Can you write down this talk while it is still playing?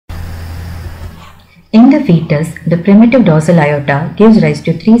In the fetus, the primitive dorsal aorta gives rise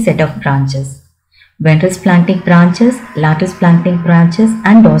to three sets of branches: ventral splanchnic branches, lateral splanchnic branches,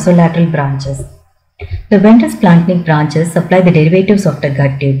 and dorsolateral branches. The ventral splanchnic branches supply the derivatives of the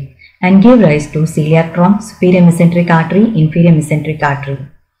gut tube and give rise to celiac trunk, superior mesenteric artery, inferior mesenteric artery.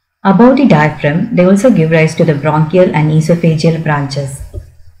 Above the diaphragm, they also give rise to the bronchial and esophageal branches.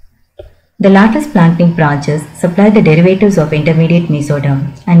 The lateral splanchnic branches supply the derivatives of intermediate mesoderm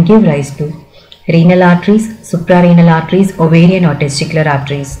and give rise to renal arteries, suprarenal arteries, ovarian or testicular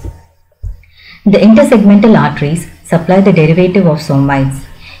arteries. The intersegmental arteries supply the derivative of somites.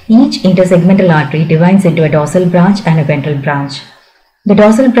 Each intersegmental artery divides into a dorsal branch and a ventral branch. The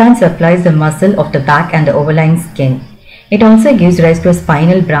dorsal branch supplies the muscle of the back and the overlying skin. It also gives rise to a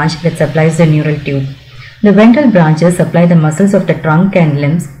spinal branch that supplies the neural tube. The ventral branches supply the muscles of the trunk and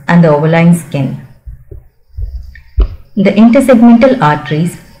limbs and the overlying skin. The intersegmental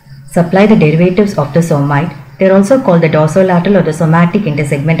arteries supply the derivatives of the somite. They are also called the dorsolateral or the somatic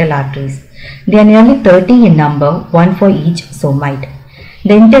intersegmental arteries. They are nearly 30 in number, one for each somite.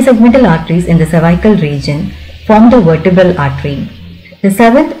 The intersegmental arteries in the cervical region form the vertebral artery. The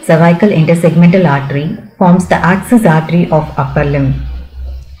seventh cervical intersegmental artery forms the axis artery of upper limb.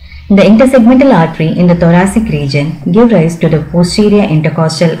 The intersegmental artery in the thoracic region give rise to the posterior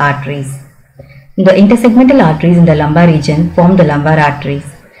intercostal arteries. The intersegmental arteries in the lumbar region form the lumbar arteries,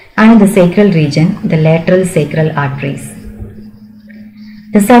 and in the sacral region, the lateral sacral arteries.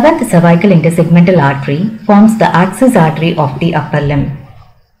 The seventh cervical intersegmental artery forms the axis artery of the upper limb.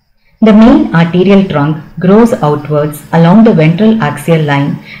 The main arterial trunk grows outwards along the ventral axial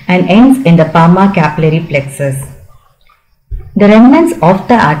line and ends in the palmar capillary plexus. The remnants of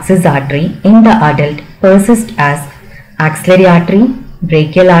the axis artery in the adult persist as axillary artery,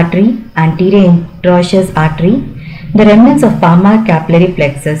 brachial artery, anterior interosseous artery. The remnants of palmar capillary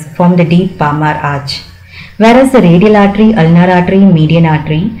plexus form the deep palmar arch, whereas the radial artery, ulnar artery, median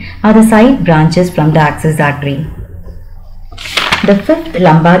artery are the side branches from the axis artery. The fifth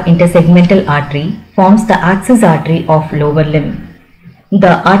lumbar intersegmental artery forms the axis artery of lower limb.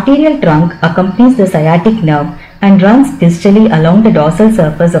 The arterial trunk accompanies the sciatic nerve and runs distally along the dorsal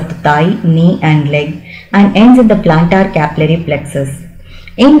surface of the thigh, knee and leg and ends in the plantar capillary plexus.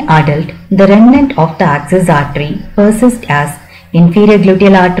 In adult, the remnant of the axis artery persists as inferior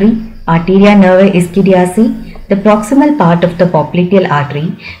gluteal artery, arteria nervae ischiadiaci, the proximal part of the popliteal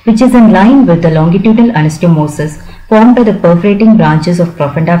artery, which is in line with the longitudinal anastomosis formed by the perforating branches of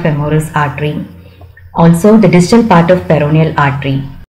profunda femoris artery. Also, the distal part of peroneal artery.